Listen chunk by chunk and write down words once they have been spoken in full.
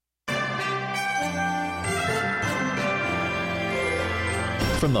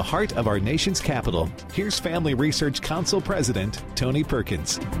From the heart of our nation's capital, here's Family Research Council President Tony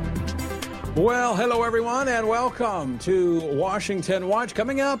Perkins. Well, hello, everyone, and welcome to Washington Watch.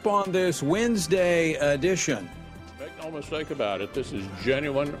 Coming up on this Wednesday edition. Make no mistake about it, this is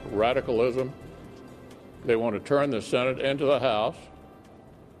genuine radicalism. They want to turn the Senate into the House.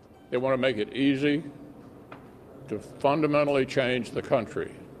 They want to make it easy to fundamentally change the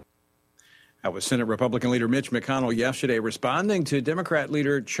country. That was Senate Republican leader Mitch McConnell yesterday responding to Democrat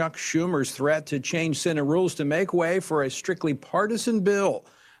leader Chuck Schumer's threat to change Senate rules to make way for a strictly partisan bill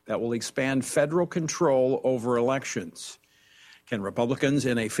that will expand federal control over elections. Can Republicans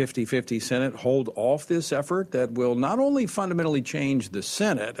in a 50-50 Senate hold off this effort that will not only fundamentally change the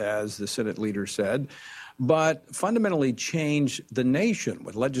Senate, as the Senate leader said, but fundamentally change the nation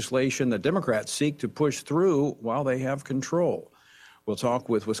with legislation that Democrats seek to push through while they have control? We'll talk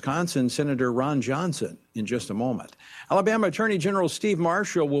with Wisconsin Senator Ron Johnson in just a moment. Alabama Attorney General Steve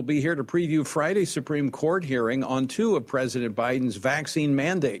Marshall will be here to preview Friday's Supreme Court hearing on two of President Biden's vaccine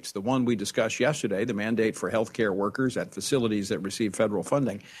mandates. The one we discussed yesterday, the mandate for healthcare workers at facilities that receive federal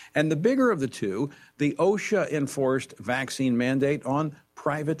funding, and the bigger of the two, the OSHA-enforced vaccine mandate on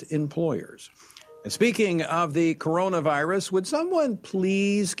private employers. And speaking of the coronavirus, would someone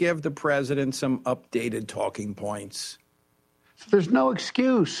please give the president some updated talking points? There's no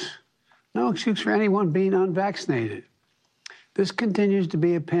excuse for anyone being unvaccinated. This continues to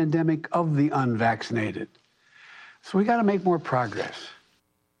be a pandemic of the unvaccinated. So we got to make more progress.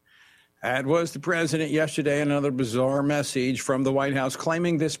 That was the president yesterday. Another bizarre message from the White House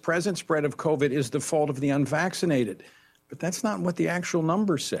claiming this present spread of COVID is the fault of the unvaccinated. But that's not what the actual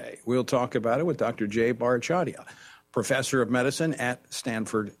numbers say. We'll talk about it with Dr. Bhattacharya, professor of medicine at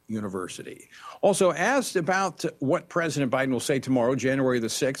Stanford University. Also asked about what President Biden will say tomorrow, January the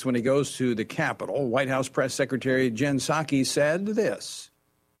 6th, when he goes to the Capitol, White House Press Secretary Jen Psaki said this.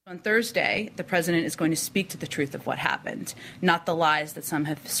 On Thursday, the president is going to speak to the truth of what happened, not the lies that some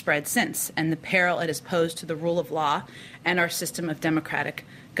have spread since, and the peril it has posed to the rule of law and our system of democratic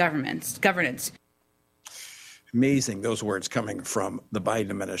governance. Amazing, those words coming from the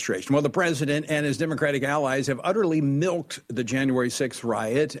Biden administration. Well, the president and his Democratic allies have utterly milked the January 6th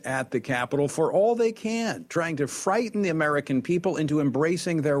riot at the Capitol for all they can, trying to frighten the American people into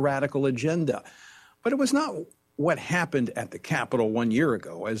embracing their radical agenda. But it was not what happened at the Capitol 1 year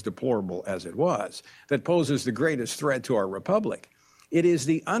ago, as deplorable as it was, that poses the greatest threat to our republic. It is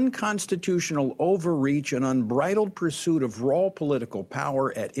the unconstitutional overreach and unbridled pursuit of raw political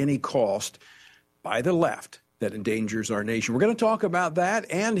power at any cost by the left that endangers our nation. We're going to talk about that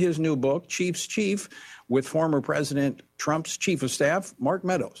and his new book, Chief's Chief, with former President Trump's chief of staff, Mark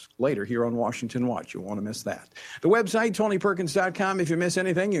Meadows, later here on Washington Watch. You'll want to miss that. The website, TonyPerkins.com. If you miss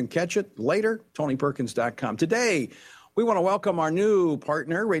anything, you can catch it later, TonyPerkins.com. Today, we want to welcome our new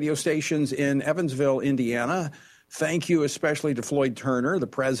partner, radio stations in Evansville, Indiana. Thank you especially to Floyd Turner, the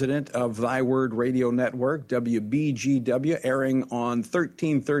president of Thy Word Radio Network, WBGW, airing on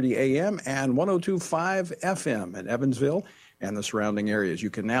 1330 AM and 102.5 FM in Evansville and the surrounding areas. You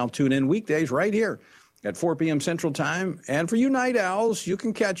can now tune in weekdays right here at 4 p.m. Central Time. And for you night owls, you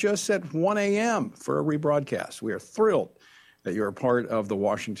can catch us at 1 a.m. for a rebroadcast. We are thrilled that you're a part of the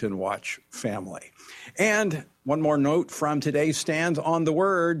Washington Watch family. And one more note from today's Stand on the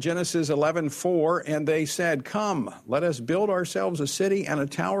Word, Genesis 11:4, and they said, "Come, let us build ourselves a city and a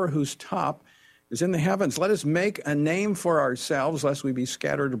tower whose top is in the heavens. Let us make a name for ourselves, lest we be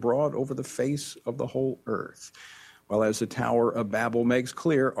scattered abroad over the face of the whole earth." Well, as the Tower of Babel makes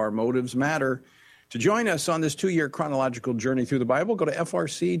clear, our motives matter. To join us on this 2-year chronological journey through the Bible, go to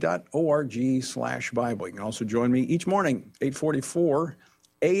frc.org/Bible. You can also join me each morning, 8:44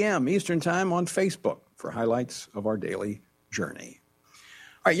 a.m. Eastern Time on Facebook for highlights of our daily journey.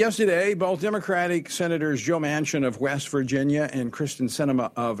 All right, yesterday, both Democratic Senators Joe Manchin of West Virginia and Kristen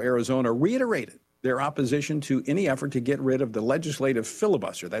Sinema of Arizona reiterated their opposition to any effort to get rid of the legislative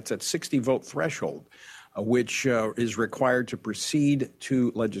filibuster. That's that 60-vote threshold, which is required to proceed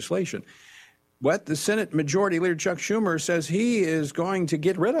to legislation. But the Senate Majority Leader Chuck Schumer says he is going to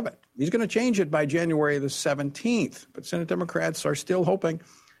get rid of it. He's going to change it by January the 17th. But Senate Democrats are still hoping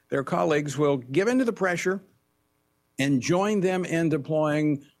their colleagues will give in to the pressure and join them in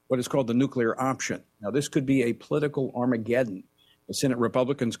deploying what is called the nuclear option. Now, this could be a political Armageddon. The Senate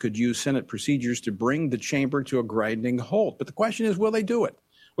Republicans could use Senate procedures to bring the chamber to a grinding halt. But the question is, will they do it?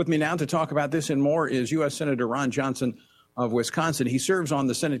 With me now to talk about this and more is U.S. Senator Ron Johnson of Wisconsin. He serves on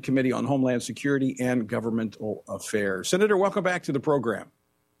the Senate Committee on Homeland Security and Governmental Affairs. Senator, welcome back to the program.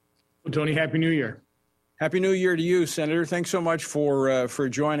 Well, Tony, Happy New Year. Happy New Year to you, Senator. Thanks so much for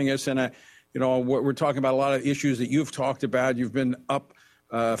joining us. And, we're talking about a lot of issues that you've talked about. You've been up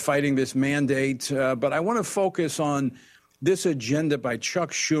fighting this mandate. But I want to focus on this agenda by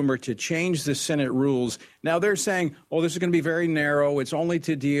Chuck Schumer to change the Senate rules. Now they're saying, oh, this is going to be very narrow. It's only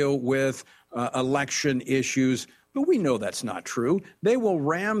to deal with election issues. But we know that's not true. They will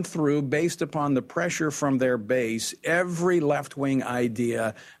ram through, based upon the pressure from their base, every left-wing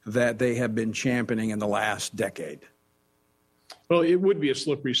idea that they have been championing in the last decade. Well, it would be a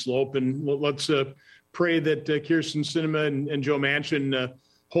slippery slope, and let's pray that Kyrsten Sinema and Joe Manchin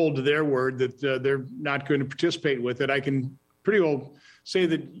hold to their word that they're not going to participate with it. I can pretty well say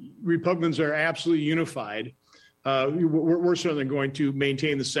that Republicans are absolutely unified. We're certainly going to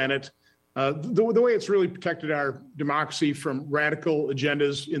maintain the Senate. The way it's really protected our democracy from radical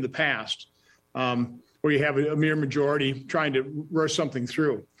agendas in the past, where you have a mere majority trying to rush something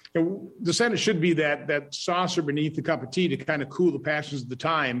through. And the Senate should be that saucer beneath the cup of tea to kind of cool the passions of the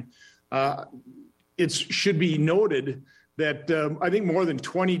time. It should be noted that I think more than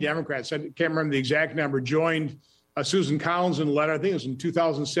 20 Democrats, I can't remember the exact number, joined Susan Collins in a letter, I think it was in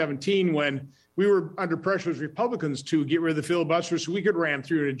 2017, when we were under pressure as Republicans to get rid of the filibuster so we could ram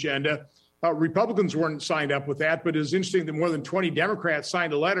through an agenda. Republicans weren't signed up with that, but it's interesting that more than 20 Democrats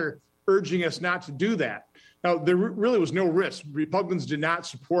signed a letter urging us not to do that. Now, there really was no risk. Republicans did not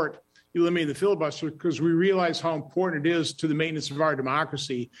support eliminating the filibuster because we realize how important it is to the maintenance of our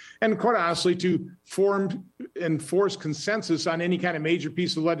democracy and, quite honestly, to form and force consensus on any kind of major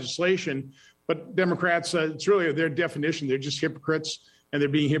piece of legislation. But Democrats, it's really their definition. They're just hypocrites, and they're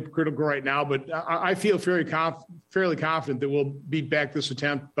being hypocritical right now. But I feel fairly confident that we'll beat back this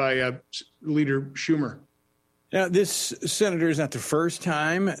attempt by Leader Schumer. Now, this, Senator, is not the first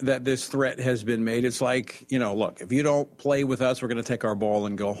time that this threat has been made. It's like, look, if you don't play with us, we're going to take our ball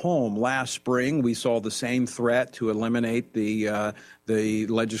and go home. Last spring, we saw the same threat to eliminate the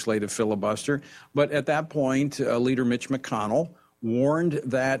legislative filibuster. But at that point, Leader Mitch McConnell warned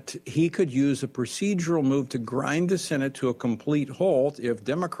that he could use a procedural move to grind the Senate to a complete halt if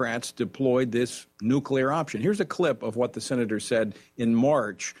Democrats deployed this nuclear option. Here's a clip of what the senator said in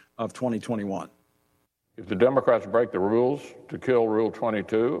March of 2021. If the Democrats break the rules to kill Rule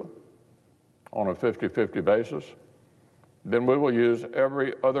 22 on a 50-50 basis, then we will use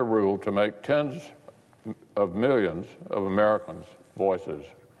every other rule to make tens of millions of Americans' voices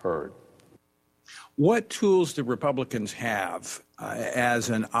heard. What tools do Republicans have as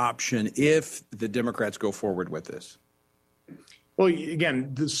an option if the Democrats go forward with this? Well,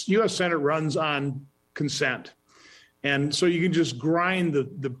 again, the U.S. Senate runs on consent. And so you can just grind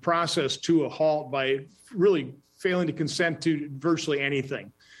the process to a halt by really failing to consent to virtually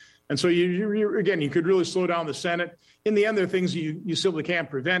anything. And so you could really slow down the Senate. In the end, there are things you simply can't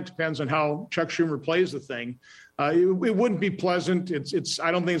prevent. Depends on how Chuck Schumer plays the thing. It wouldn't be pleasant.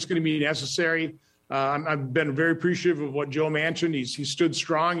 I don't think it's going to be necessary. I've been very appreciative of what Joe Manchin. He stood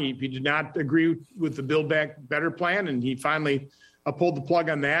strong. He did not agree with the Build Back Better plan, and he finally pulled the plug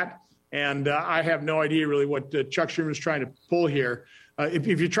on that. And I have no idea really what Chuck Schumer is trying to pull here. If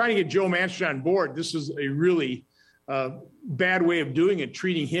you're trying to get Joe Manchin on board, this is a really bad way of doing it,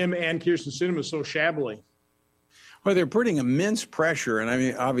 treating him and Kyrsten Sinema so shabbily. Well, they're putting immense pressure, and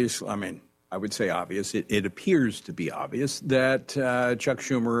I would say obvious. It appears to be obvious that Chuck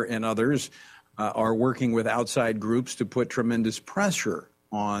Schumer and others are working with outside groups to put tremendous pressure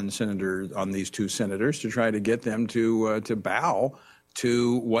on these two senators to try to get them to bow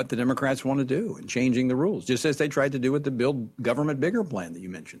to what the Democrats want to do and changing the rules, just as they tried to do with the Build Government Bigger plan that you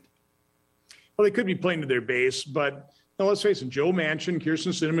mentioned. Well, they could be playing to their base, but let's face it, Joe Manchin,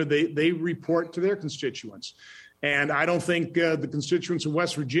 Kyrsten Sinema, they report to their constituents. And I don't think the constituents of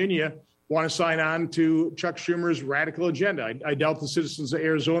West Virginia want to sign on to Chuck Schumer's radical agenda. I doubt the citizens of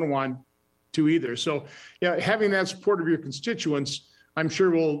Arizona want to either. So having that support of your constituents, I'm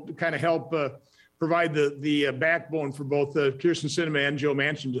sure will kind of help provide the backbone for both Kyrsten Sinema and Joe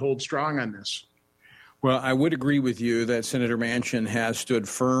Manchin to hold strong on this. Well, I would agree with you that Senator Manchin has stood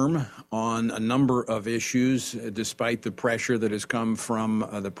firm on a number of issues, despite the pressure that has come from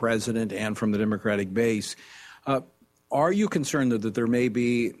the president and from the Democratic base. Are you concerned that there may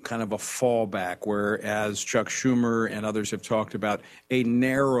be kind of a fallback, whereas Chuck Schumer and others have talked about a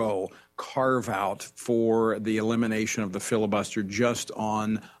narrow carve-out for the elimination of the filibuster just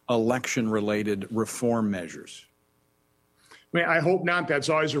on election-related reform measures? I hope not. That's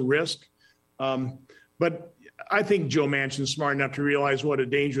always a risk. But I think Joe Manchin's smart enough to realize what a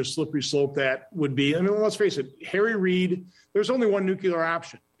dangerous slippery slope that would be. Let's face it, Harry Reid, there's only one nuclear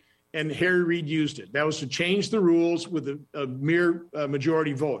option, and Harry Reid used it. That was to change the rules with a mere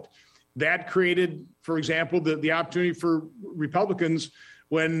majority vote. That created, for example, the opportunity for Republicans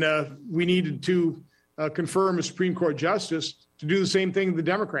when we needed to confirm a Supreme Court justice to do the same thing the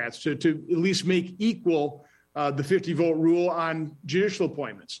Democrats, to at least make equal the 50-vote rule on judicial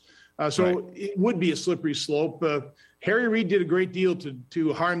appointments. So it would be a slippery slope. Harry Reid did a great deal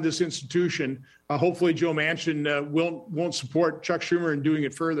to harm this institution. Hopefully Joe Manchin won't support Chuck Schumer in doing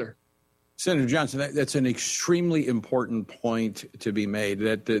it further. Senator Johnson, that's an extremely important point to be made,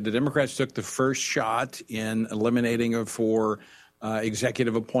 that the Democrats took the first shot in eliminating it for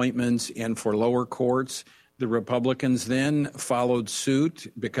executive appointments and for lower courts. The Republicans then followed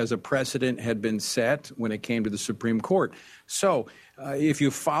suit because a precedent had been set when it came to the Supreme Court. So if you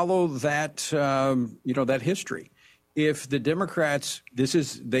follow that, that history, if the Democrats, this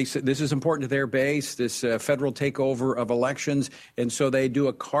is important to their base, this federal takeover of elections, and so they do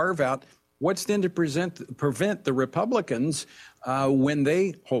a carve out, what's then to prevent the Republicans when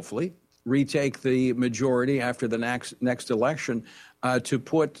they hopefully retake the majority after the next election to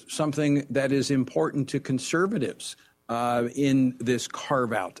put something that is important to conservatives in this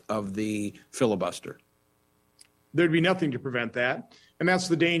carve out of the filibuster? There'd be nothing to prevent that, and that's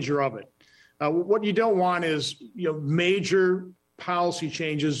the danger of it. What you don't want is, major policy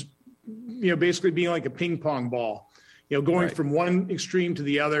changes, basically being like a ping pong ball, going from one extreme to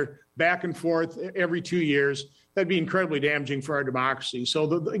the other, back and forth every 2 years. That'd be incredibly damaging for our democracy. So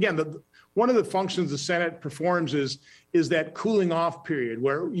one of the functions the Senate performs is that cooling off period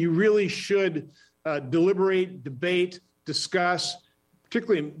where you really should deliberate, debate, discuss,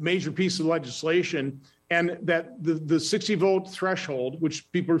 particularly major pieces of legislation, and that the 60-vote threshold,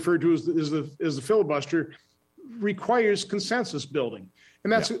 which people refer to as the filibuster, requires consensus building,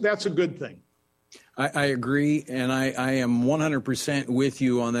 and that's a good thing. I agree, and I am 100% with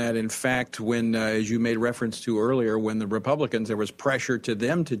you on that. In fact, when, as you made reference to earlier, when the Republicans, there was pressure to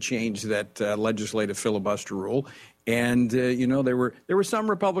them to change that legislative filibuster rule, and there were some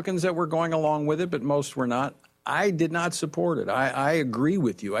Republicans that were going along with it, but most were not. I did not support it. I agree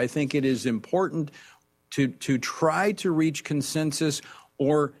with you. I think it is important to try to reach consensus,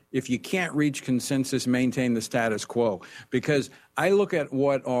 or if you can't reach consensus, maintain the status quo. Because I look at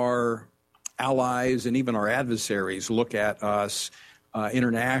what our allies and even our adversaries look at us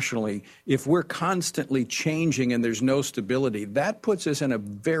internationally. If we're constantly changing and there's no stability, that puts us in a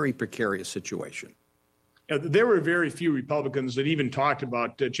very precarious situation. There were very few Republicans that even talked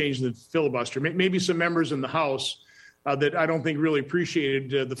about changing the filibuster. Maybe some members in the House that I don't think really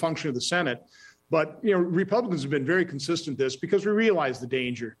appreciated the function of the Senate. But, Republicans have been very consistent this because we realize the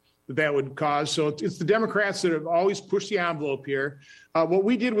danger that would cause. So it's the Democrats that have always pushed the envelope here. What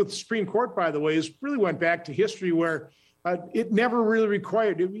we did with the Supreme Court, by the way, is really went back to history where it never really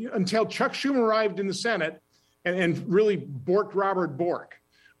required, until Chuck Schumer arrived in the Senate and really borked Robert Bork.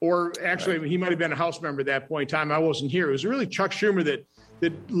 Or actually, he might have been a House member at that point in time. I wasn't here. It was really Chuck Schumer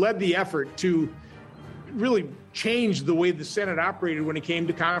that led the effort to really change the way the Senate operated when it came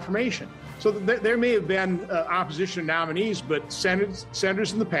to confirmation. So there may have been opposition nominees, but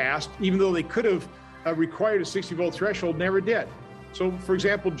senators in the past, even though they could have required a 60-vote threshold, never did. So, for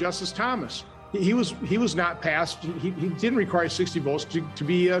example, Justice Thomas, he was not passed. He didn't require 60 votes to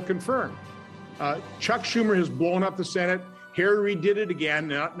be confirmed. Chuck Schumer has blown up the Senate. Harry Reid did it again.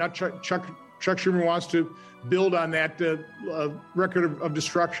 Not Chuck Schumer wants to build on that record of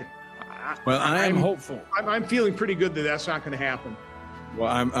destruction. Well, I'm hopeful. I'm feeling pretty good that that's not going to happen. Well,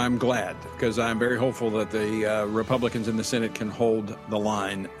 I'm glad, because I'm very hopeful that the Republicans in the Senate can hold the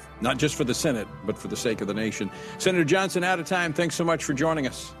line, not just for the Senate, but for the sake of the nation. Senator Johnson, out of time. Thanks so much for joining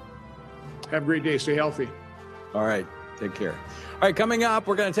us. Have a great day. Stay healthy. All right. Take care. All right, coming up,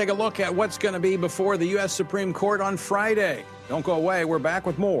 we're going to take a look at what's going to be before the U.S. Supreme Court on Friday. Don't go away. We're back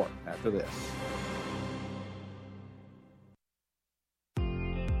with more after this.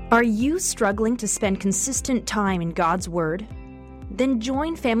 Are you struggling to spend consistent time in God's Word? Then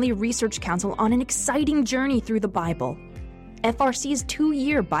join Family Research Council on an exciting journey through the Bible. FRC's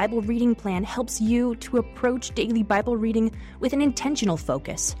 2-year Bible reading plan helps you to approach daily Bible reading with an intentional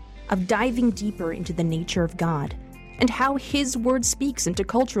focus of diving deeper into the nature of God and how His Word speaks into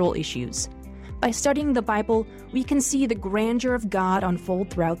cultural issues. By studying the Bible, we can see the grandeur of God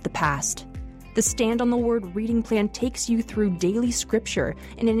unfold throughout the past. The Stand on the Word reading plan takes you through daily scripture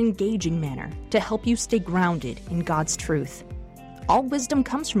in an engaging manner to help you stay grounded in God's truth. All wisdom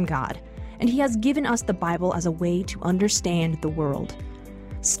comes from God, and He has given us the Bible as a way to understand the world.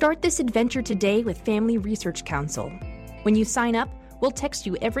 Start this adventure today with Family Research Council. When you sign up, we'll text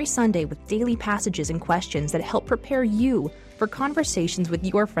you every Sunday with daily passages and questions that help prepare you for conversations with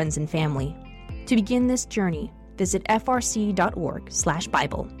your friends and family. To begin this journey, visit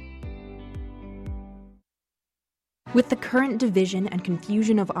frc.org/Bible. With the current division and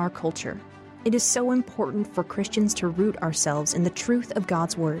confusion of our culture, It is so important for Christians to root ourselves in the truth of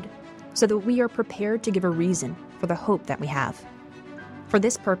God's Word, so that we are prepared to give a reason for the hope that we have. For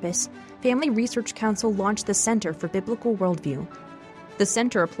this purpose, Family Research Council launched the Center for Biblical Worldview. The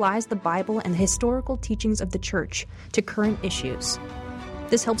center applies the Bible and the historical teachings of the Church to current issues.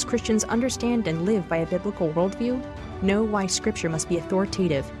 This helps Christians understand and live by a biblical worldview, know why Scripture must be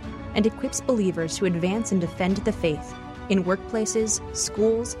authoritative, and equips believers to advance and defend the faith in workplaces,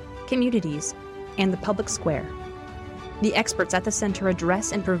 schools, communities, and the public square. The experts at the center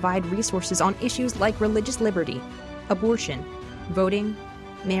address and provide resources on issues like religious liberty, abortion, voting,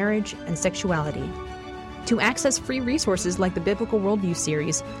 marriage, and sexuality. To access free resources like the Biblical Worldview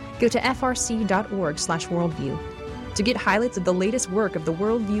series, go to frc.org/worldview. To get highlights of the latest work of the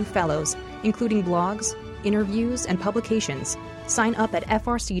Worldview Fellows, including blogs, interviews, and publications, sign up at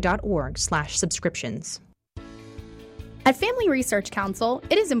frc.org/subscriptions. At Family Research Council,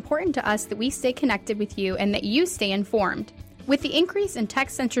 it is important to us that we stay connected with you and that you stay informed. With the increase in tech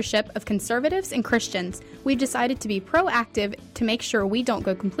censorship of conservatives and Christians, we've decided to be proactive to make sure we don't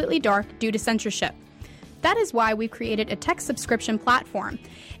go completely dark due to censorship. That is why we've created a tech subscription platform.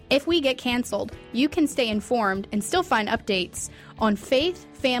 If we get canceled, you can stay informed and still find updates on faith,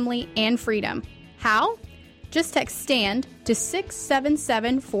 family, and freedom. How? Just text STAND to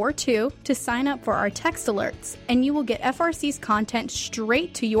 67742 to sign up for our text alerts, and you will get FRC's content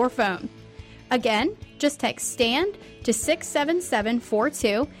straight to your phone. Again, just text STAND to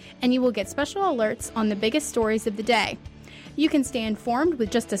 67742, and you will get special alerts on the biggest stories of the day. You can stay informed with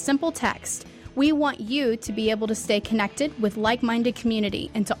just a simple text. We want you to be able to stay connected with like-minded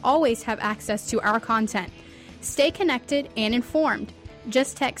community and to always have access to our content. Stay connected and informed.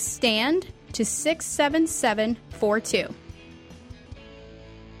 Just text STAND to 67742.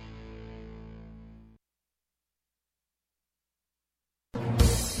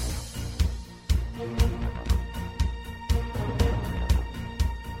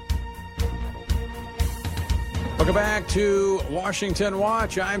 Welcome back to Washington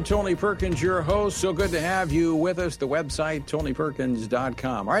Watch. I'm Tony Perkins, your host. So good to have you with us. The website,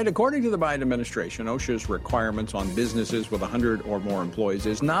 TonyPerkins.com. All right, according to the Biden administration, OSHA's requirements on businesses with 100 or more employees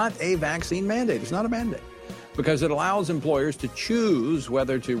is not a vaccine mandate. It's not a mandate because it allows employers to choose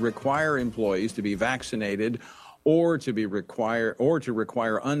whether to require employees to be vaccinated or to require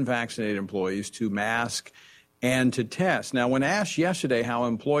unvaccinated employees to mask and to test. Now, when asked yesterday how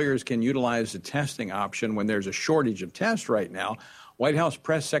employers can utilize the testing option when there's a shortage of tests right now, White House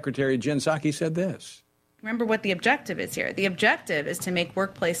Press Secretary Jen Psaki said this. Remember what the objective is here. The objective is to make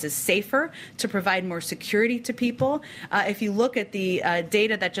workplaces safer, to provide more security to people. If you look at the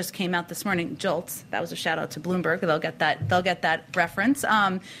data that just came out this morning, JOLTS, that was a shout out to Bloomberg. They'll get that reference.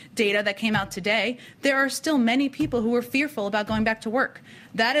 Data that came out today. There are still many people who are fearful about going back to work.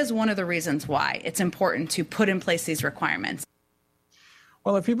 That is one of the reasons why it's important to put in place these requirements.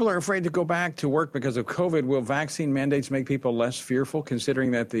 Well, if people are afraid to go back to work because of COVID, will vaccine mandates make people less fearful,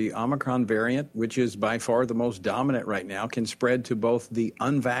 considering that the Omicron variant, which is by far the most dominant right now, can spread to both the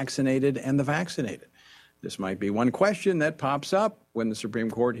unvaccinated and the vaccinated? This might be one question that pops up when the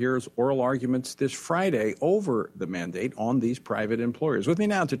Supreme Court hears oral arguments this Friday over the mandate on these private employers. With me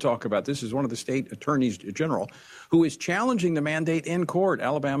now to talk about this is one of the state attorneys general who is challenging the mandate in court,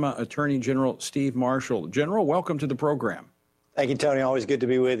 Alabama Attorney General Steve Marshall. General, welcome to the program. Thank you, Tony. Always good to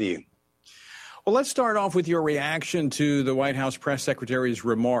be with you. Well, let's start off with your reaction to the White House press secretary's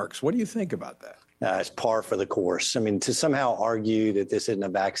remarks. What do you think about that? It's par for the course. I mean, to somehow argue that this isn't a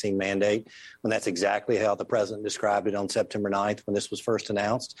vaccine mandate when that's exactly how the president described it on September 9th when this was first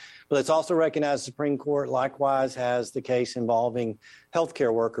announced. But let's also recognize the Supreme Court likewise has the case involving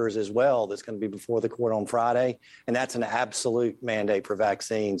healthcare workers as well that's going to be before the court on Friday. And that's an absolute mandate for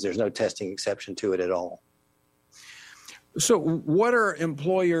vaccines. There's no testing exception to it at all. So what are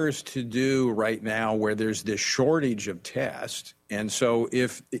employers to do right now where there's this shortage of tests? And so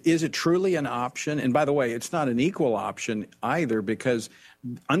is it truly an option? And by the way, it's not an equal option either, because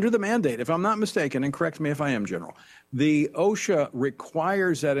under the mandate, if I'm not mistaken, and correct me if I am, General, the OSHA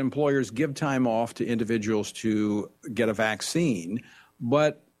requires that employers give time off to individuals to get a vaccine,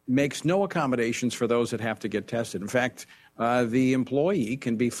 but makes no accommodations for those that have to get tested. In fact, the employee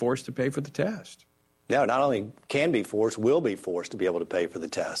can be forced to pay for the test. No, not only can be forced, will be forced to be able to pay for the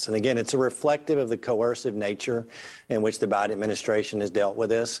test. And again, it's a reflective of the coercive nature in which the Biden administration has dealt with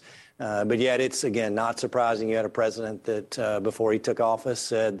this. But yet it's, again, not surprising you had a president that before he took office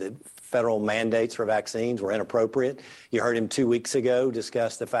said that federal mandates for vaccines were inappropriate. You heard him 2 weeks ago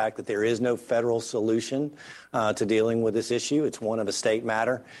discuss the fact that there is no federal solution to dealing with this issue. It's one of a state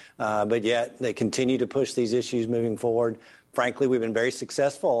matter. But yet they continue to push these issues moving forward. Frankly, we've been very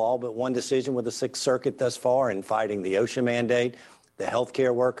successful, all but one decision with the Sixth Circuit thus far in fighting the OSHA mandate, the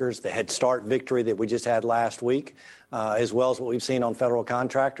healthcare workers, the Head Start victory that we just had last week, as well as what we've seen on federal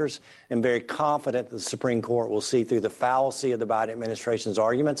contractors. I'm very confident that the Supreme Court will see through the fallacy of the Biden administration's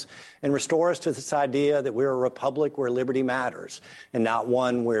arguments and restore us to this idea that we're a republic where liberty matters and not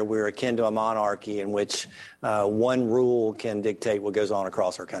one where we're akin to a monarchy in which one rule can dictate what goes on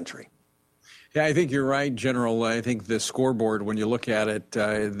across our country. Yeah, I think you're right, General. I think the scoreboard, when you look at it,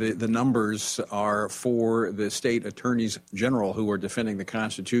 the numbers are for the state attorneys general who are defending the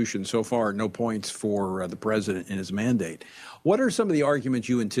Constitution. So far, no points for the president in his mandate. What are some of the arguments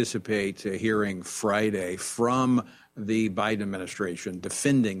you anticipate hearing Friday from the Biden administration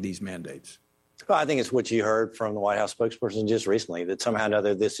defending these mandates? Well, I think it's what you heard from the White House spokesperson just recently, that somehow or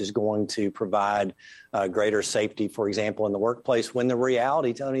another this is going to provide greater safety, for example, in the workplace, when the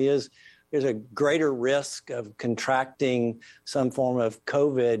reality, Tony, is there's a greater risk of contracting some form of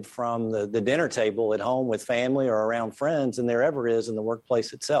COVID from the dinner table at home with family or around friends than there ever is in the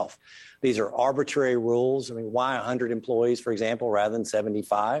workplace itself. These are arbitrary rules. I mean, why 100 employees, for example, rather than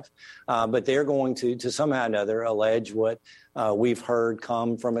 75? But they're going to somehow or another allege what we've heard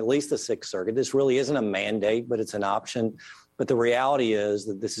come from at least the Sixth Circuit. This really isn't a mandate, but it's an option. But the reality is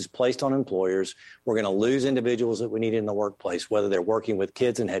that this is placed on employers. We're going to lose individuals that we need in the workplace, whether they're working with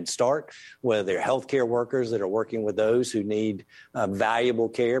kids in Head Start, whether they're healthcare workers that are working with those who need valuable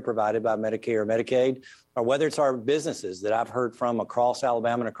care provided by Medicare or Medicaid, or whether it's our businesses that I've heard from across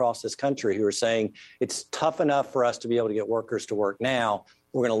Alabama and across this country who are saying it's tough enough for us to be able to get workers to work now.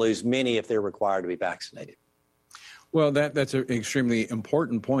 We're going to lose many if they're required to be vaccinated. Well, that's an extremely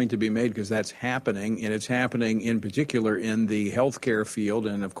important point to be made, because that's happening, and it's happening in particular in the healthcare field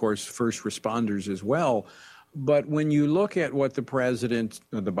and, of course, first responders as well. But when you look at what the president,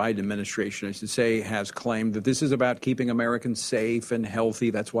 or the Biden administration, I should say, has claimed that this is about keeping Americans safe and healthy,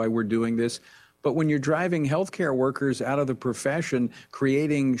 that's why we're doing this. But when you're driving healthcare workers out of the profession,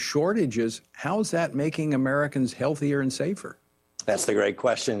 creating shortages, how is that making Americans healthier and safer? That's the great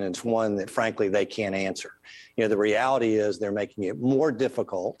question. It's one that, frankly, they can't answer. You know, the reality is they're making it more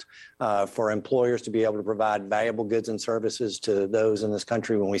difficult for employers to be able to provide valuable goods and services to those in this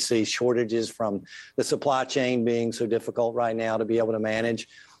country when we see shortages from the supply chain being so difficult right now to be able to manage,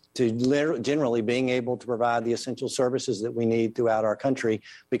 to generally being able to provide the essential services that we need throughout our country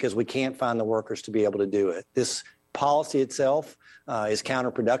because we can't find the workers to be able to do it. This policy itself is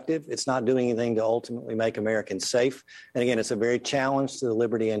counterproductive. It's not doing anything to ultimately make Americans safe. And again, it's a very challenge to the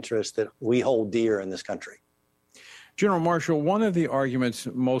liberty interest that we hold dear in this country. General Marshall, one of the arguments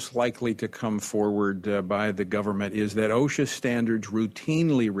most likely to come forward by the government is that OSHA standards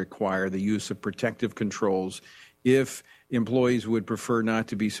routinely require the use of protective controls if employees would prefer not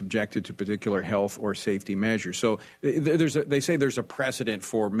to be subjected to particular health or safety measures. So they say there's a precedent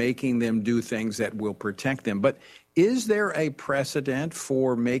for making them do things that will protect them. But is there a precedent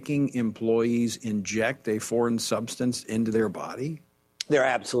for making employees inject a foreign substance into their body? There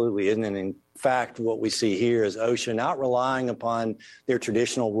absolutely isn't. And in fact, what we see here is OSHA not relying upon their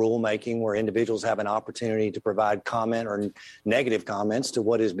traditional rulemaking where individuals have an opportunity to provide comment or negative comments to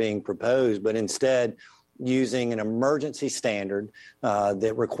what is being proposed, but instead using an emergency standard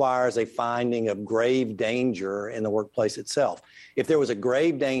that requires a finding of grave danger in the workplace itself. If there was a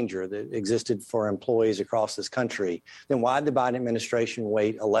grave danger that existed for employees across this country, then why did the Biden administration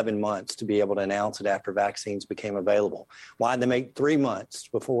wait 11 months to be able to announce it after vaccines became available? Why did they make 3 months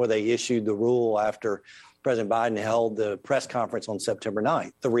before they issued the rule after President Biden held the press conference on September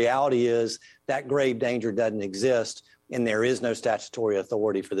 9th? The reality is that grave danger doesn't exist, and there is no statutory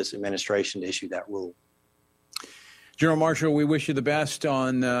authority for this administration to issue that rule. General Marshall, we wish you the best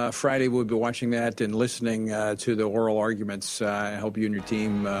on Friday. We'll be watching that and listening to the oral arguments. I hope you and your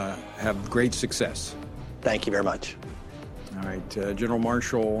team have great success. Thank you very much. All right, General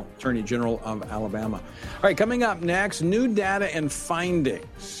Marshall, Attorney General of Alabama. All right, coming up next, new data and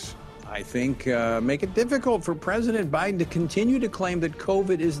findings, I think, make it difficult for President Biden to continue to claim that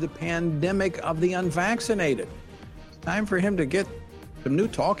COVID is the pandemic of the unvaccinated. Time for him to get some new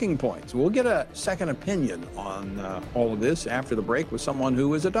talking points. We'll get a second opinion on all of this after the break with someone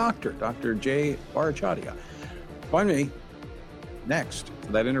who is a doctor, Dr. Bhattacharya. Join me next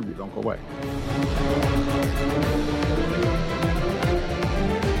for that interview. Don't go away.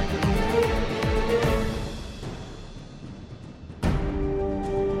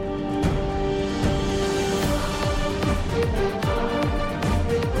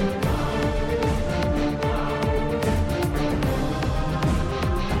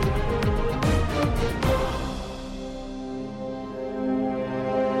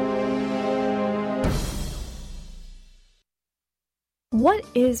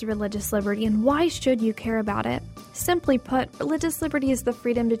 is religious liberty, and why should you care about it? Simply put, religious liberty is the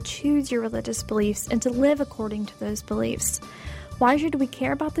freedom to choose your religious beliefs and to live according to those beliefs. Why should we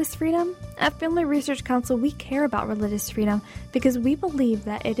care about this freedom? At Family Research Council, we care about religious freedom because we believe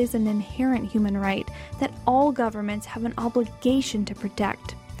that it is an inherent human right that all governments have an obligation to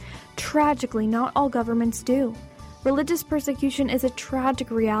protect. Tragically, not all governments do. Religious persecution is a tragic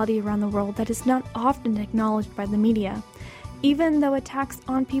reality around the world that is not often acknowledged by the media, even though attacks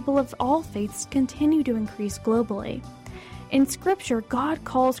on people of all faiths continue to increase globally. In Scripture, God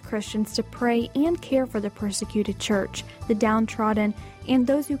calls Christians to pray and care for the persecuted church, the downtrodden, and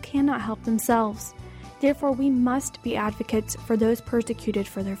those who cannot help themselves. Therefore, we must be advocates for those persecuted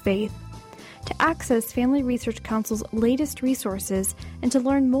for their faith. To access Family Research Council's latest resources and to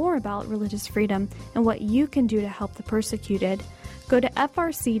learn more about religious freedom and what you can do to help the persecuted, go to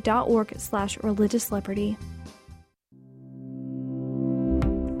frc.org/religiousliberty.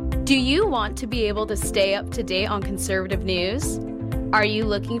 Do you want to be able to stay up to date on conservative news? Are you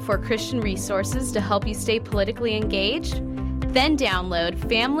looking for Christian resources to help you stay politically engaged? Then download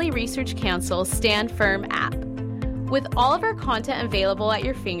Family Research Council's Stand Firm app. With all of our content available at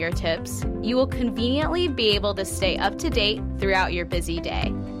your fingertips, you will conveniently be able to stay up to date throughout your busy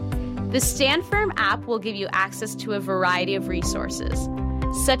day. The Stand Firm app will give you access to a variety of resources,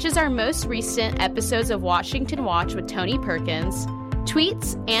 such as our most recent episodes of Washington Watch with Tony Perkins,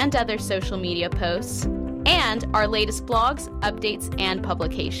 tweets and other social media posts, and our latest blogs, updates, and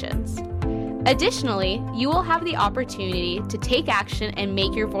publications. Additionally, you will have the opportunity to take action and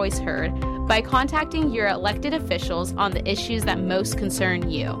make your voice heard by contacting your elected officials on the issues that most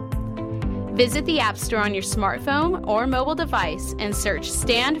concern you. Visit the App Store on your smartphone or mobile device and search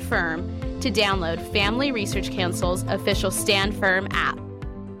Stand Firm to download Family Research Council's official Stand Firm app.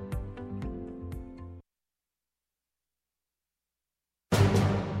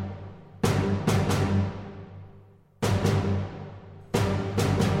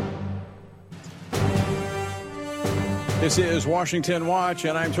 This is Washington Watch,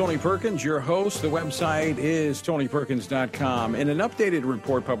 and I'm Tony Perkins, your host. The website is tonyperkins.com. In an updated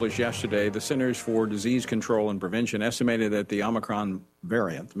report published yesterday, the Centers for Disease Control and Prevention estimated that the Omicron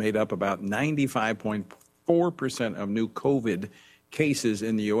variant made up about 95.4% of new COVID cases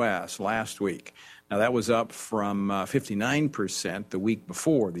in the U.S. last week. Now, that was up from 59% the week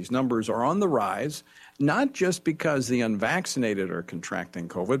before. These numbers are on the rise, not just because the unvaccinated are contracting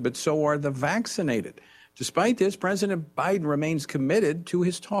COVID, but so are the vaccinated. Despite this, President Biden remains committed to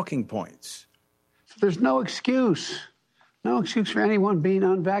his talking points. So there's no excuse for anyone being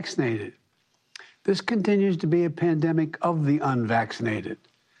unvaccinated. This continues to be a pandemic of the unvaccinated.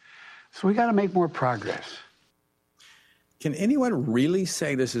 So we got to make more progress. Can anyone really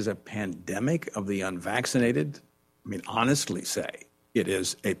say this is a pandemic of the unvaccinated? I mean, honestly say it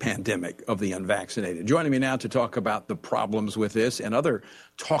is a pandemic of the unvaccinated. Joining me now to talk about the problems with this and other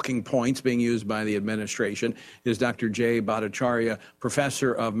talking points being used by the administration is Dr. J. Bhattacharya,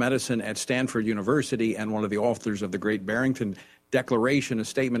 professor of medicine at Stanford University and one of the authors of the Great Barrington Declaration, a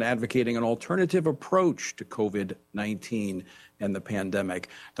statement advocating an alternative approach to COVID-19 and the pandemic.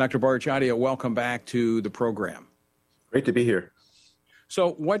 Dr. Bhattacharya, welcome back to the program. Great to be here.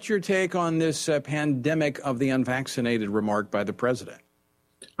 So what's your take on this pandemic of the unvaccinated remark by the president?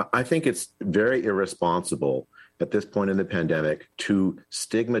 I think it's very irresponsible at this point in the pandemic to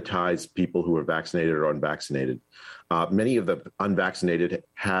stigmatize people who are vaccinated or unvaccinated. Many of the unvaccinated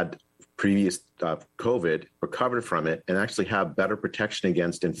had previous COVID, recovered from it, and actually have better protection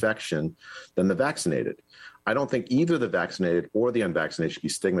against infection than the vaccinated. I don't think either the vaccinated or the unvaccinated should be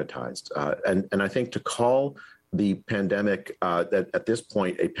stigmatized. And I think to call the pandemic, that at this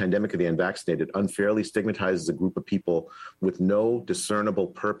point, a pandemic of the unvaccinated unfairly stigmatizes a group of people with no discernible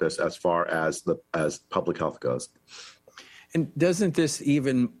purpose as far as public health goes. And doesn't this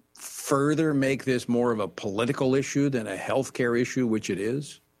even further make this more of a political issue than a healthcare issue, which it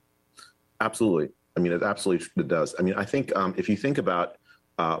is? Absolutely. I mean, it absolutely does. I mean, I think if you think about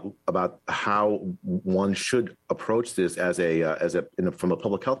how one should approach this from a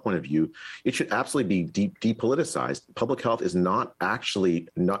public health point of view, it should absolutely be depoliticized. Public health is not actually,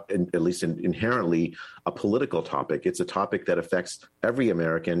 at least inherently, a political topic. It's a topic that affects every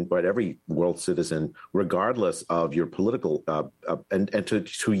American, but every world citizen, regardless of your political, and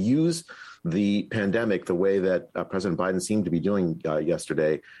to use the pandemic the way that President Biden seemed to be doing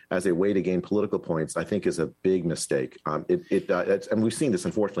yesterday as a way to gain political points, I think is a big mistake. And we've seen this,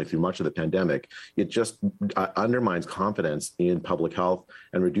 unfortunately, through much of the pandemic. It just undermines confidence in public health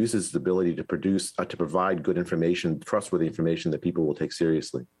and reduces the ability to provide good information, trustworthy information that people will take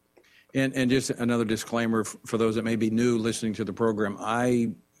seriously. And just another disclaimer for those that may be new listening to the program,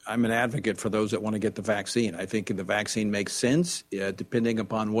 I'm an advocate for those that want to get the vaccine. I think the vaccine makes sense depending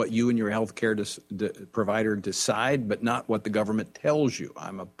upon what you and your health care provider decide, but not what the government tells you.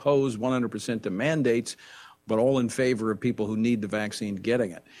 I'm opposed 100% to mandates, but all in favor of people who need the vaccine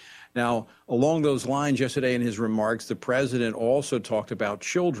getting it. Now, along those lines, yesterday in his remarks, the president also talked about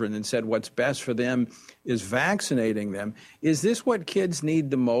children and said what's best for them is vaccinating them. Is this what kids need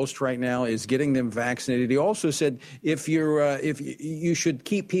the most right now, is getting them vaccinated? He also said if you should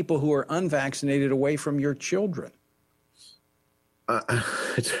keep people who are unvaccinated away from your children.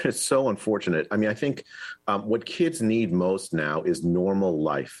 It's so unfortunate. I mean, I think what kids need most now is normal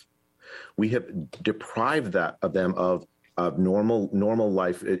life. We have deprived them of normal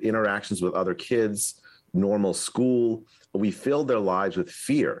life, interactions with other kids, normal school. We filled their lives with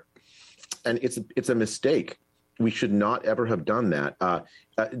fear, and it's a mistake. We should not ever have done that.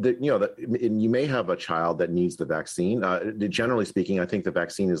 You may have a child that needs the vaccine. Generally speaking, I think the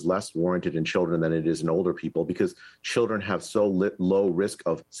vaccine is less warranted in children than it is in older people because children have so low risk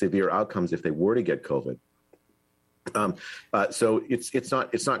of severe outcomes if they were to get COVID. So it's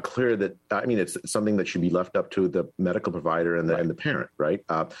not clear that, I mean, it's something that should be left up to the medical provider and the parent, right?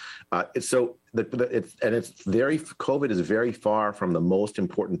 COVID is very far from the most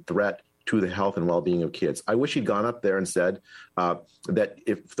important threat to the health and well-being of kids. I wish he'd gone up there and said that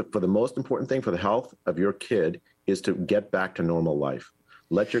for the most important thing for the health of your kid is to get back to normal life.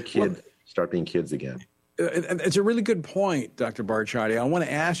 Let your kid start being kids again. It's a really good point, Dr. Bhattacharya. I want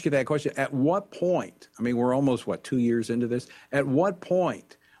to ask you that question. At what point, I mean, we're almost, 2 years into this? At what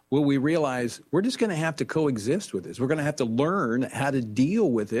point will we realize we're just going to have to coexist with this? We're going to have to learn how to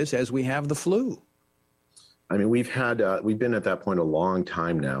deal with this as we have the flu. I mean, we've been at that point a long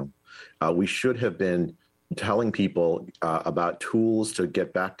time now. We should have been telling people about tools to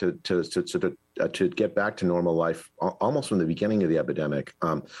get back to get back to normal life almost from the beginning of the epidemic.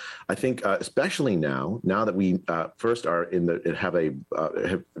 I think especially now that we first are I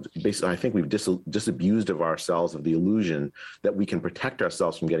think we've disabused of ourselves of the illusion that we can protect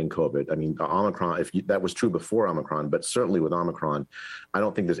ourselves from getting COVID. I mean, Omicron, that was true before Omicron, but certainly with Omicron, I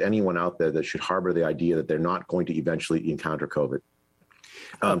don't think there's anyone out there that should harbor the idea that they're not going to eventually encounter COVID.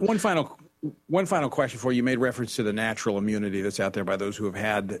 One final question for you. You made reference to the natural immunity that's out there by those who have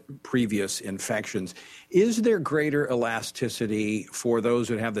had previous infections. Is there greater elasticity for those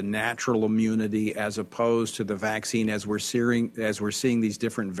who have the natural immunity as opposed to the vaccine as we're seeing these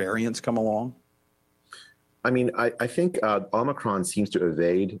different variants come along? I mean, I think Omicron seems to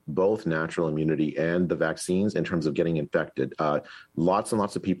evade both natural immunity and the vaccines in terms of getting infected. Lots and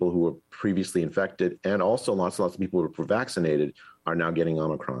lots of people who were previously infected and also lots and lots of people who were vaccinated are now getting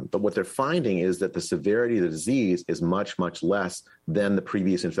Omicron. But what they're finding is that the severity of the disease is much, much less than the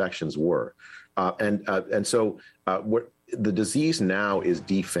previous infections were. So the disease now is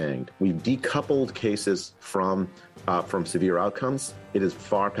defanged. We've decoupled cases from severe outcomes. It is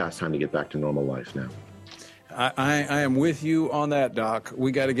far past time to get back to normal life now. I am with you on that, Doc.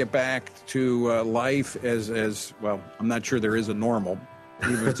 We got to get back to life as well. I'm not sure there is a normal.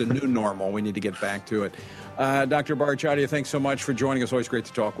 Even if it's a new normal, we need to get back to it. Dr. Bhattacharya, thanks so much for joining us. Always great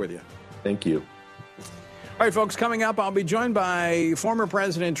to talk with you. Thank you. All right, folks, coming up, I'll be joined by former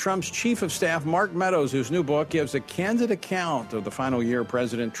President Trump's chief of staff, Mark Meadows, whose new book gives a candid account of the final year of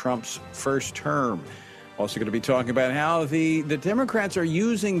President Trump's first term. Also going to be talking about how the Democrats are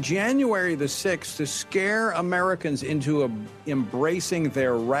using January the 6th to scare Americans into embracing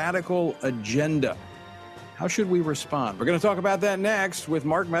their radical agenda. How should we respond? We're going to talk about that next with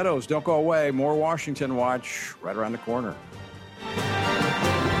Mark Meadows. Don't go away. More Washington Watch right around the corner.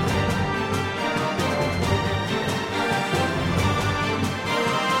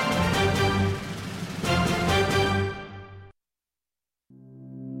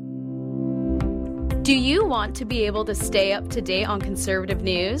 Do you want to be able to stay up to date on conservative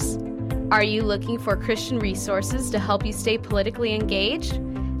news? Are you looking for Christian resources to help you stay politically engaged?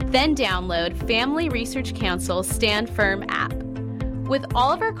 Then download Family Research Council's Stand Firm app. With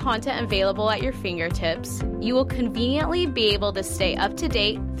all of our content available at your fingertips, you will conveniently be able to stay up to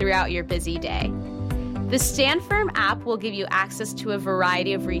date throughout your busy day. The Stand Firm app will give you access to a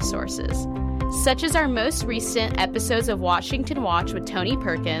variety of resources, such as our most recent episodes of Washington Watch with Tony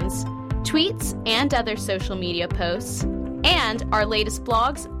Perkins, tweets and other social media posts, and our latest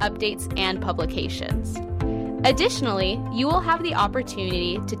blogs, updates, and publications. Additionally, you will have the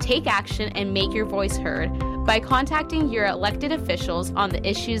opportunity to take action and make your voice heard by contacting your elected officials on the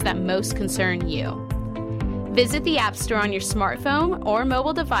issues that most concern you. Visit the App Store on your smartphone or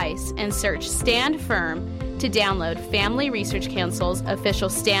mobile device and search Stand Firm to download Family Research Council's official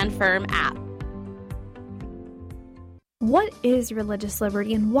Stand Firm app. What is religious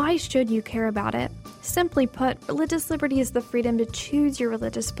liberty and why should you care about it? Simply put, religious liberty is the freedom to choose your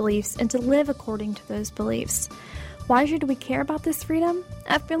religious beliefs and to live according to those beliefs. Why should we care about this freedom?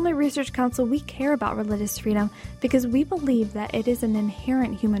 At Family Research Council, we care about religious freedom because we believe that it is an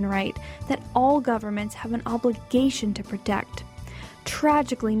inherent human right that all governments have an obligation to protect.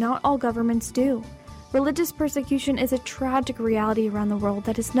 Tragically, not all governments do. Religious persecution is a tragic reality around the world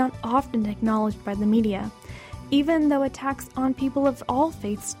that is not often acknowledged by the media, even though attacks on people of all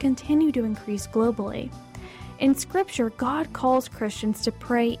faiths continue to increase globally. In Scripture, God calls Christians to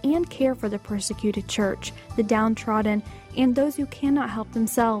pray and care for the persecuted church, the downtrodden, and those who cannot help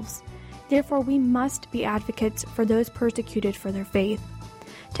themselves. Therefore, we must be advocates for those persecuted for their faith.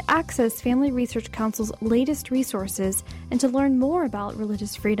 To access Family Research Council's latest resources and to learn more about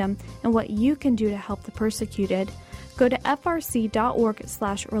religious freedom and what you can do to help the persecuted, go to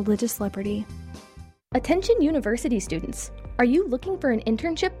frc.org/religious liberty. Attention university students. Are you looking for an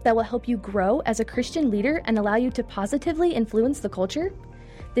internship that will help you grow as a Christian leader and allow you to positively influence the culture?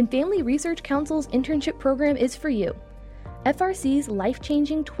 Then Family Research Council's internship program is for you. FRC's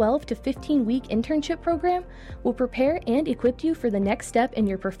life-changing 12 to 15-week internship program will prepare and equip you for the next step in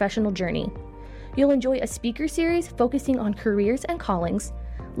your professional journey. You'll enjoy a speaker series focusing on careers and callings,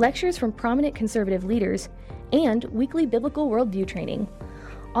 lectures from prominent conservative leaders, and weekly biblical worldview training.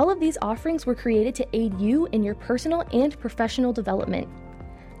 All of these offerings were created to aid you in your personal and professional development.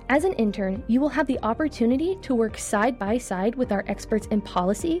 As an intern, you will have the opportunity to work side by side with our experts in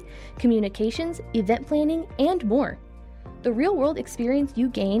policy, communications, event planning, and more. The real-world experience you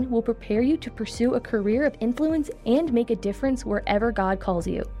gain will prepare you to pursue a career of influence and make a difference wherever God calls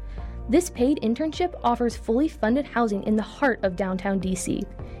you. This paid internship offers fully funded housing in the heart of downtown DC,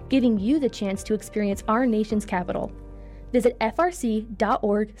 giving you the chance to experience our nation's capital. Visit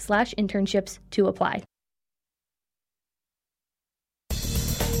frc.org/internships to apply.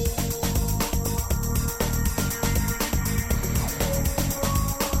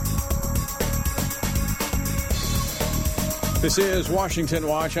 This is Washington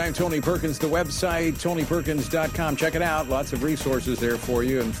Watch. I'm Tony Perkins. The website, tonyperkins.com. Check it out. Lots of resources there for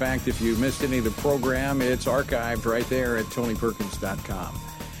you. In fact, if you missed any of the program, it's archived right there at tonyperkins.com.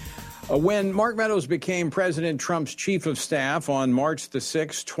 When Mark Meadows became President Trump's chief of staff on March the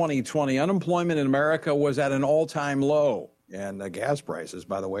 6th, 2020, unemployment in America was at an all-time low. And gas prices,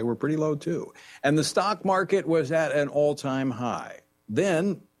 by the way, were pretty low, too. And the stock market was at an all-time high.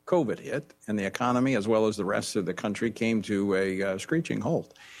 Then COVID hit, and the economy, as well as the rest of the country, came to a screeching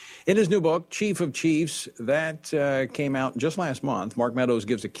halt. In his new book, Chief of Chiefs, that came out just last month, Mark Meadows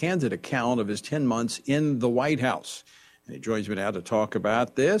gives a candid account of his 10 months in the White House. And he joins me now to talk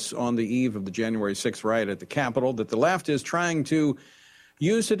about this on the eve of the January 6th riot at the Capitol that the left is trying to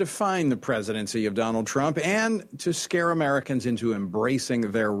use to define the presidency of Donald Trump and to scare Americans into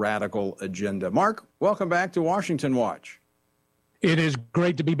embracing their radical agenda. Mark, welcome back to Washington Watch. It is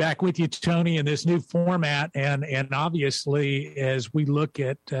great to be back with you, Tony, in this new format. And obviously, as we look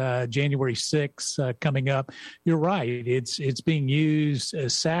at January 6th coming up, you're right. It's being used,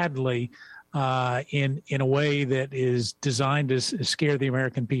 sadly, in a way that is designed to scare the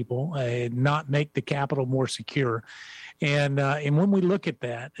American people, not make the Capitol more secure. And when we look at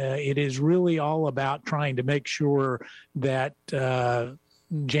that, it is really all about trying to make sure that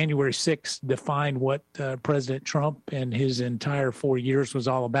January 6th defined what President Trump and his entire 4 years was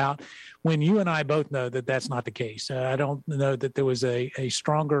all about, when you and I both know that that's not the case. I don't know that there was a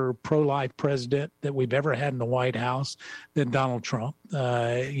stronger pro-life president that we've ever had in the White House than Donald Trump.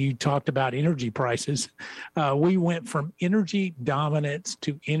 You talked about energy prices. We went from energy dominance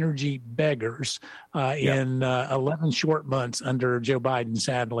to energy beggars in 11 short months under Joe Biden,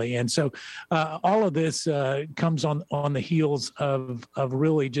 sadly. And so all of this comes on the heels of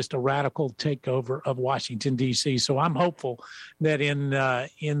really just a radical takeover of Washington, D.C. So I'm hopeful that in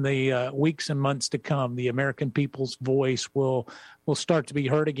the weeks and months to come, the American people's voice will start to be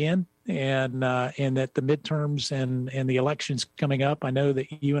heard again, and that the midterms and the elections coming up, I know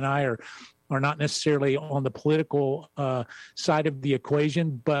that you and I are not necessarily on the political side of the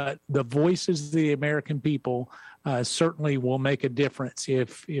equation, but the voices of the American people certainly will make a difference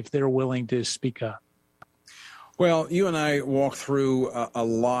if they're willing to speak up. Well, you and I walked through a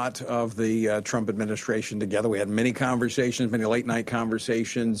lot of the Trump administration together. We had many conversations, many late-night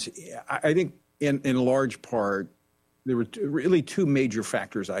conversations. I think in large part, there were really two major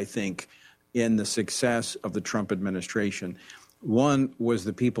factors, I think, in the success of the Trump administration. One was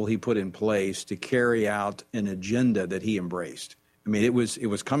the people he put in place to carry out an agenda that he embraced. I mean, it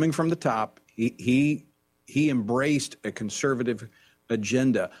was coming from the top. He He embraced a conservative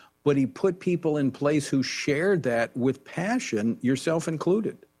agenda, but he put people in place who shared that with passion, yourself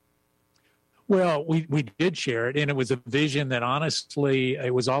included. Well, we did share it, and it was a vision that honestly,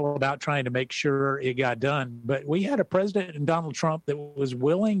 it was all about trying to make sure it got done. But we had a president in Donald Trump that was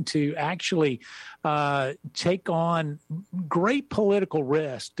willing to actually take on great political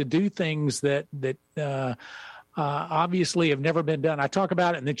risk to do things that obviously have never been done. I talk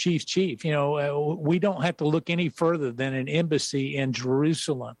about it in the Chief's Chief. We don't have to look any further than an embassy in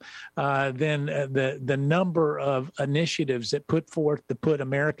Jerusalem, than the number of initiatives that put forth to put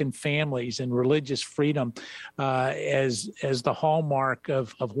American families and religious freedom as the hallmark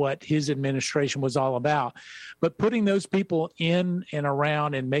of what his administration was all about. But putting those people in and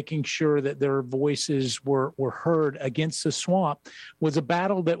around and making sure that their voices were heard against the swamp was a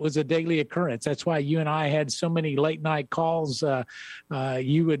battle that was a daily occurrence. That's why you and I had so many late night calls.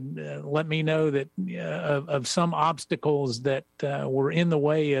 You would let me know that of some obstacles that were in the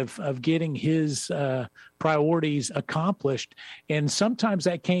way of getting his priorities accomplished. And sometimes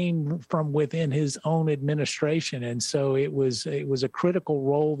that came from within his own administration. And so it was a critical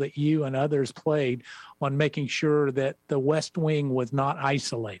role that you and others played on making sure that the West Wing was not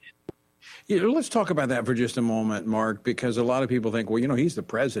isolated. Yeah, let's talk about that for just a moment, Mark, because a lot of people think, well, he's the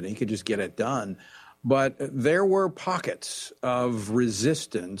president. He could just get it done. But there were pockets of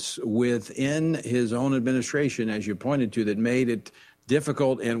resistance within his own administration, as you pointed to, that made it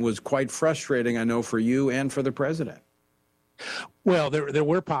difficult and was quite frustrating, I know, for you and for the president. Well, there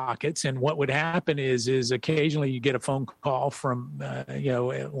were pockets, and what would happen is occasionally you get a phone call from,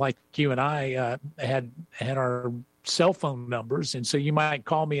 like you and I had our cell phone numbers, and so you might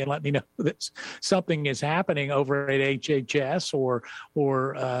call me and let me know that something is happening over at HHS or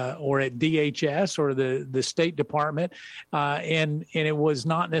at DHS or the State Department, and it was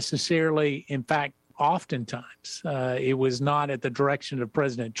not necessarily, in fact, oftentimes it was not at the direction of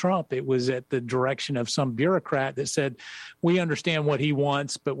President Trump. It was at the direction of some bureaucrat that said, we understand what he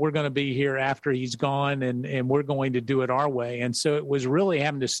wants, but we're going to be here after he's gone, and we're going to do it our way. And so it was really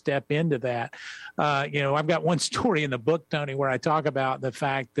having to step into that. I've got one story in the book, Tony, where I talk about the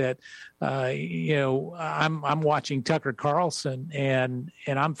fact that I'm watching Tucker Carlson, and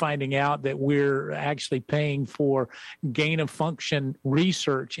I'm finding out that we're actually paying for gain of function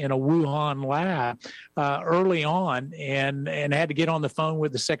research in a Wuhan lab early on, and had to get on the phone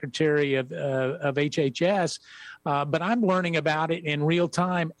with the secretary of HHS. But I'm learning about it in real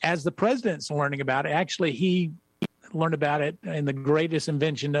time as the president's learning about it. Actually, he learned about it in the greatest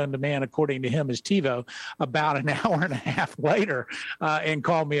invention known to man, according to him, is TiVo, about an hour and a half later, and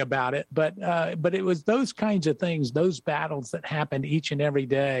called me about it. But it was those kinds of things, those battles that happened each and every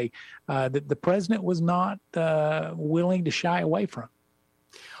day that the president was not willing to shy away from.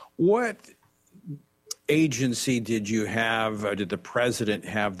 What agency did the president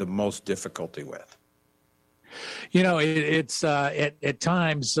have the most difficulty with? It's at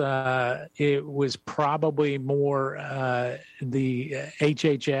times it was probably more the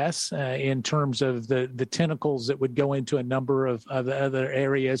HHS in terms of the tentacles that would go into a number of other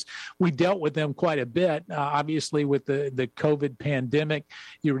areas. We dealt with them quite a bit. Obviously, with the COVID pandemic,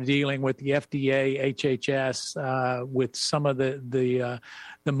 you were dealing with the FDA, HHS, with some of the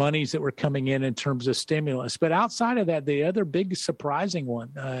monies that were coming in terms of stimulus. But outside of that, the other big surprising one,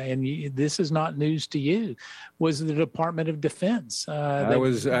 and this is not news to you, was the Department of Defense. I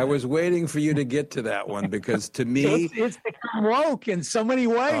was waiting for you to get to that one, because to me, it's become woke in so many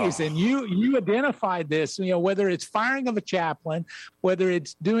ways, and you identified this. Whether it's firing of a chaplain, whether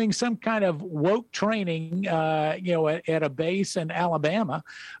it's doing some kind of woke training, at a base in Alabama,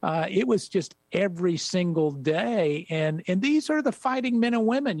 it was just every single day. And these are the fighting men and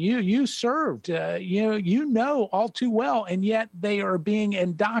women you served, all too well, and yet they are being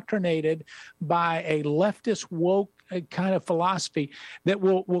indoctrinated by a leftist woke kind of philosophy that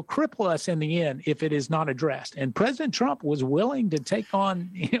will cripple us in the end if it is not addressed. And President Trump was willing to take on,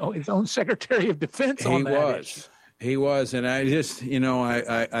 his own Secretary of Defense on that issue. He was, and I just,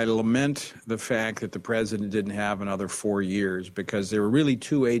 I lament the fact that the president didn't have another 4 years, because there were really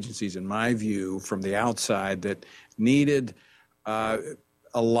two agencies, in my view, from the outside that needed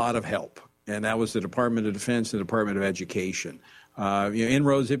a lot of help, and that was the Department of Defense and the Department of Education.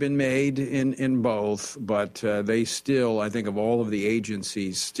 Inroads have been made in both, but they still, I think, of all of the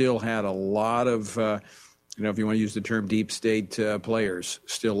agencies, still had a lot of if you want to use the term deep state players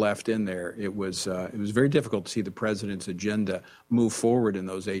still left in there. It was very difficult to see the president's agenda move forward in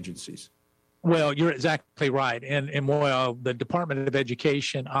those agencies. Well, you're exactly right. And while the Department of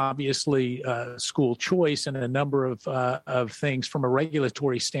Education, obviously school choice and a number of things from a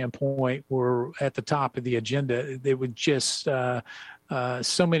regulatory standpoint were at the top of the agenda, they would just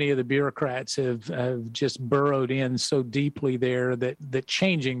so many of the bureaucrats have just burrowed in so deeply there that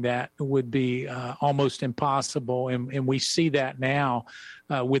changing that would be almost impossible. And we see that now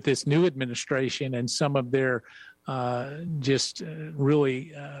with this new administration and some of their just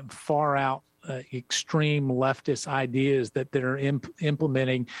really far out extreme leftist ideas that they're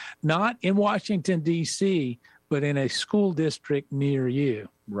implementing, not in Washington, D.C., but in a school district near you.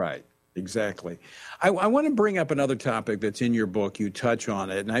 Right. Exactly. I want to bring up another topic that's in your book. You touch on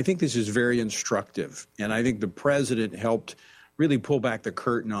it, and I think this is very instructive. And I think the president helped really pull back the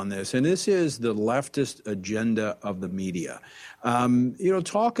curtain on this. And this is the leftist agenda of the media.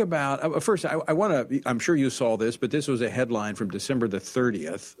 Talk about, first, I want to, I'm sure you saw this, but this was a headline from December the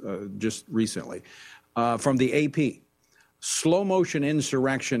 30th, just recently, from the AP. Slow motion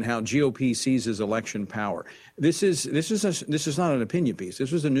insurrection, how GOP seizes election power. This is not an opinion piece.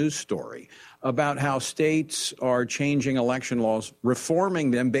 This was a news story about how states are changing election laws, reforming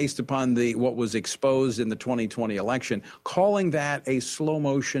them based upon what was exposed in the 2020 election, calling that a slow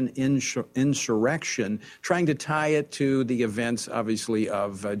motion insurrection, trying to tie it to the events, obviously,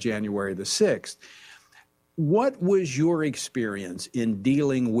 of January the 6th. What was your experience in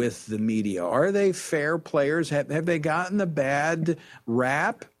dealing with the media? Are they fair players? Have they gotten a bad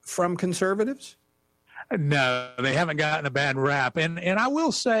rap from conservatives? No, they haven't gotten a bad rap. And I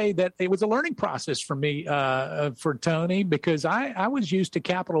will say that it was a learning process for me, for Tony, because I was used to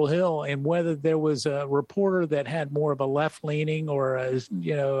Capitol Hill, and whether there was a reporter that had more of a left leaning or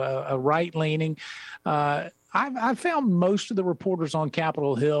a right leaning, I found most of the reporters on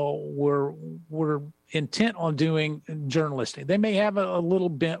Capitol Hill were intent on doing journalistic. They may have a little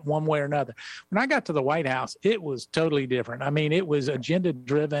bent one way or another. When I got to the White House, it was totally different. I mean, it was agenda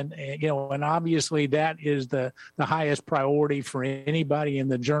driven, and obviously that is the highest priority for anybody in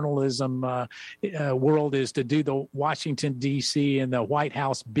the journalism world, is to do the Washington, D.C. and the White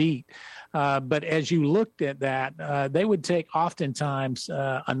House beat. But as you looked at that, they would take oftentimes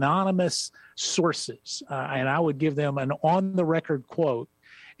anonymous sources, and I would give them an on-the-record quote,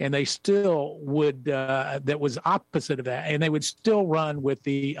 and they still would, that was opposite of that, and they would still run with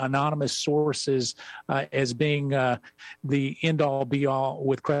the anonymous sources as being the end-all, be-all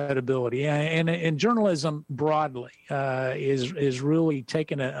with credibility. And journalism broadly is really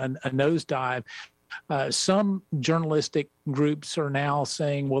taking a nosedive. Some journalistic groups are now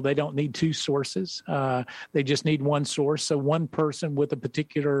saying, well, they don't need two sources. They just need one source. So one person with a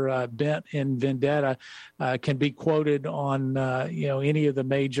particular bent in vendetta can be quoted on, any of the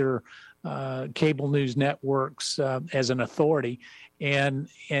major cable news networks as an authority. And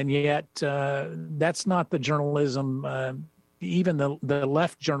yet that's not the journalism, even the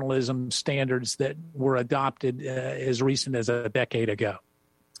left journalism standards that were adopted as recent as a decade ago.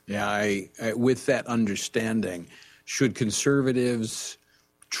 Yeah, I with that understanding, should conservatives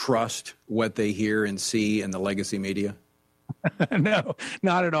trust what they hear and see in the legacy media? No,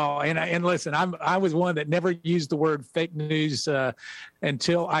 not at all. And listen, I was one that never used the word fake news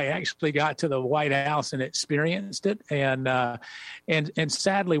until I actually got to the White House and experienced it. And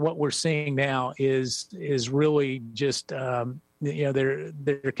sadly, what we're seeing now is really just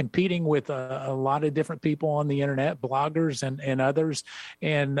they're competing with a lot of different people on the internet, bloggers and others,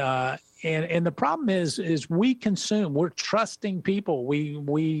 and the problem is we consume. We're trusting people.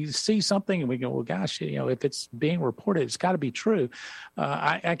 We see something and we go, well, gosh, if it's being reported, it's got to be true.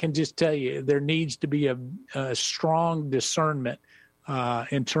 I can just tell you there needs to be a strong discernment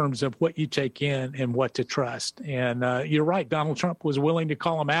in terms of what you take in and what to trust. And you're right. Donald Trump was willing to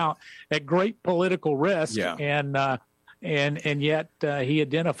call him out at great political risk. Yeah. And yet he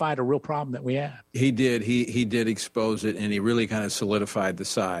identified a real problem that we have. He did. He did expose it, and he really kind of solidified the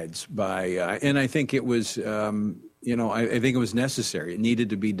sides by. And I think it was, I think it was necessary. It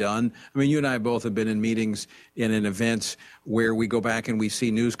needed to be done. I mean, you and I both have been in meetings and in events where we go back and we see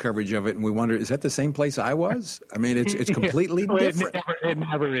news coverage of it, and we wonder, is that the same place I was? I mean, it's completely different. It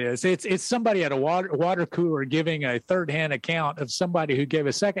never is. It's somebody at a water cooler giving a third-hand account of somebody who gave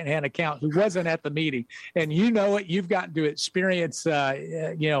a second-hand account who wasn't at the meeting. And you know it. You've gotten to experience,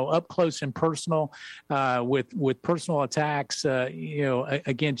 up close and personal with personal attacks,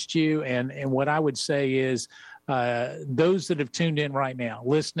 against you. And what I would say is, those that have tuned in right now,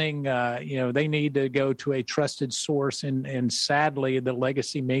 listening, they need to go to a trusted source. And sadly, the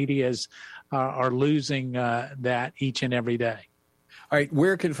legacy medias are losing that each and every day. All right.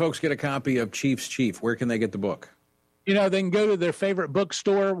 Where can folks get a copy of Chief's Chief? Where can they get the book? They can go to their favorite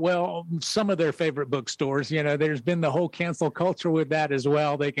bookstore. Well, some of their favorite bookstores, there's been the whole cancel culture with that as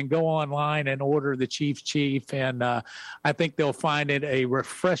well. They can go online and order the Chief's Chief. And I think they'll find it a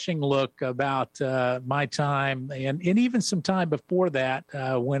refreshing look about my time and even some time before that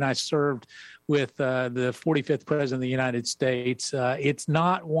when I served with the 45th President of the United States. It's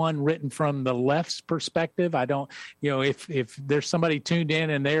not one written from the left's perspective. I don't, if there's somebody tuned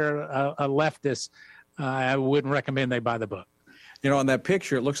in and they're a leftist, I wouldn't recommend they buy the book. On that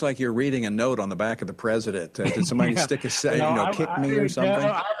picture, it looks like you're reading a note on the back of the president. Did somebody stick kick me or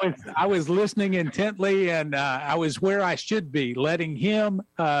something? I was listening intently, and I was where I should be, letting him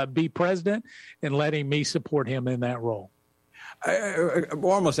be president and letting me support him in that role. We're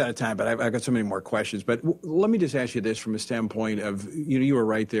almost out of time, but I've got so many more questions. But let me just ask you this from a standpoint of, you were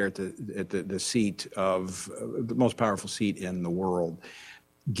right there at the seat of the most powerful seat in the world.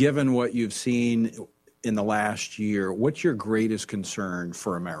 Given what you've seen in the last year, what's your greatest concern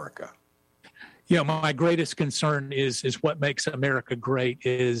for America? My greatest concern is what makes America great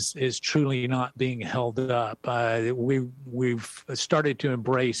is truly not being held up. We've started to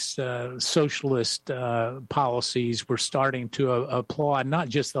embrace socialist policies. We're starting to applaud not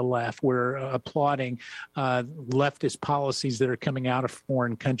just the left. We're applauding leftist policies that are coming out of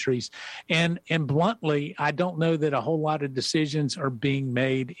foreign countries. And bluntly, I don't know that a whole lot of decisions are being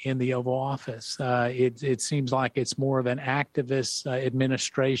made in the Oval Office. It seems like it's more of an activist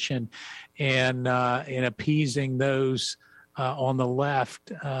administration. And appeasing those on the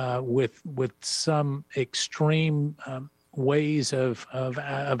left with some extreme ways of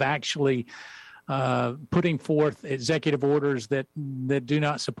actually putting forth executive orders that do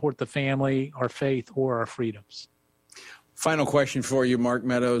not support the family, our faith, or our freedoms. Final question for you, Mark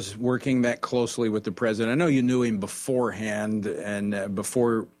Meadows, working that closely with the president. I know you knew him beforehand and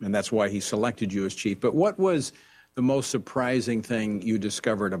that's why he selected you as chief. But what was the most surprising thing you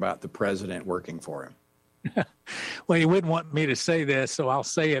discovered about the president working for him? Well, he wouldn't want me to say this, so I'll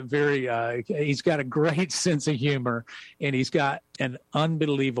say it he's got a great sense of humor, and he's got an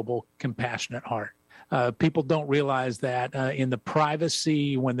unbelievable compassionate heart. People don't realize that in the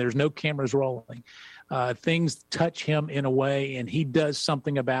privacy, when there's no cameras rolling, things touch him in a way, and he does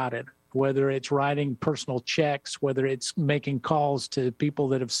something about it. Whether it's writing personal checks, whether it's making calls to people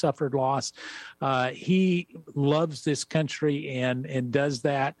that have suffered loss. He loves this country and does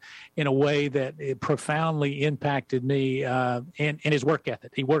that in a way that it profoundly impacted me and his work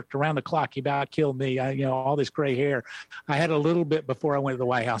ethic. He worked around the clock. He about killed me. All this gray hair. I had a little bit before I went to the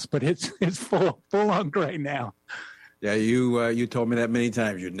White House, but it's full on gray now. Yeah, you told me that many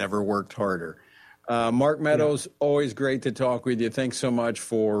times. You'd never worked harder. Mark Meadows, always great to talk with you. Thanks so much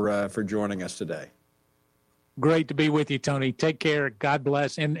for joining us today. Great to be with you, Tony. Take care. God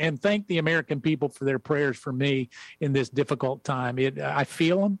bless. And thank the American people for their prayers for me in this difficult time. I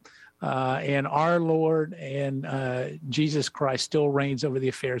feel them. And our Lord and Jesus Christ still reigns over the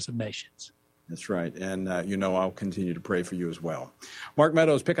affairs of nations. That's right. And, I'll continue to pray for you as well. Mark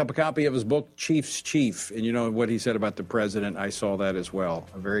Meadows, pick up a copy of his book, Chief's Chief. And what he said about the president, I saw that as well.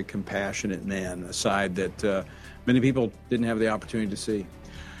 A very compassionate man, a side that many people didn't have the opportunity to see.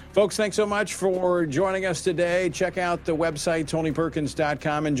 Folks, thanks so much for joining us today. Check out the website,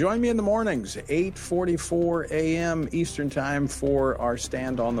 TonyPerkins.com, and join me in the mornings, 8:44 a.m. Eastern Time for our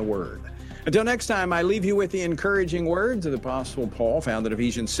Stand on the Word. Until next time, I leave you with the encouraging words of the Apostle Paul found in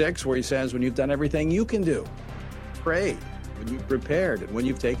Ephesians 6, where he says, when you've done everything you can do, pray, when you've prepared and when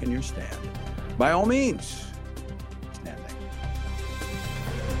you've taken your stand. By all means, stand there.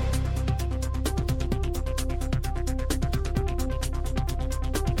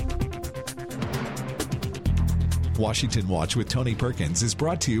 Washington Watch with Tony Perkins is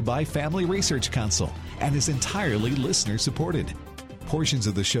brought to you by Family Research Council and is entirely listener-supported. Portions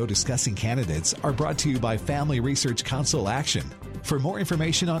of the show discussing candidates are brought to you by Family Research Council Action. For more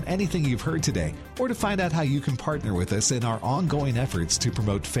information on anything you've heard today, or to find out how you can partner with us in our ongoing efforts to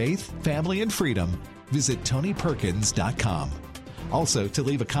promote faith, family, and freedom, visit TonyPerkins.com. Also, to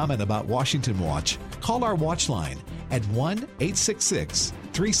leave a comment about Washington Watch, call our watch line at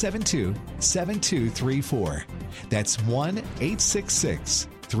 1-866-372-7234. That's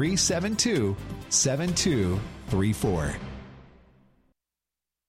 1-866-372-7234.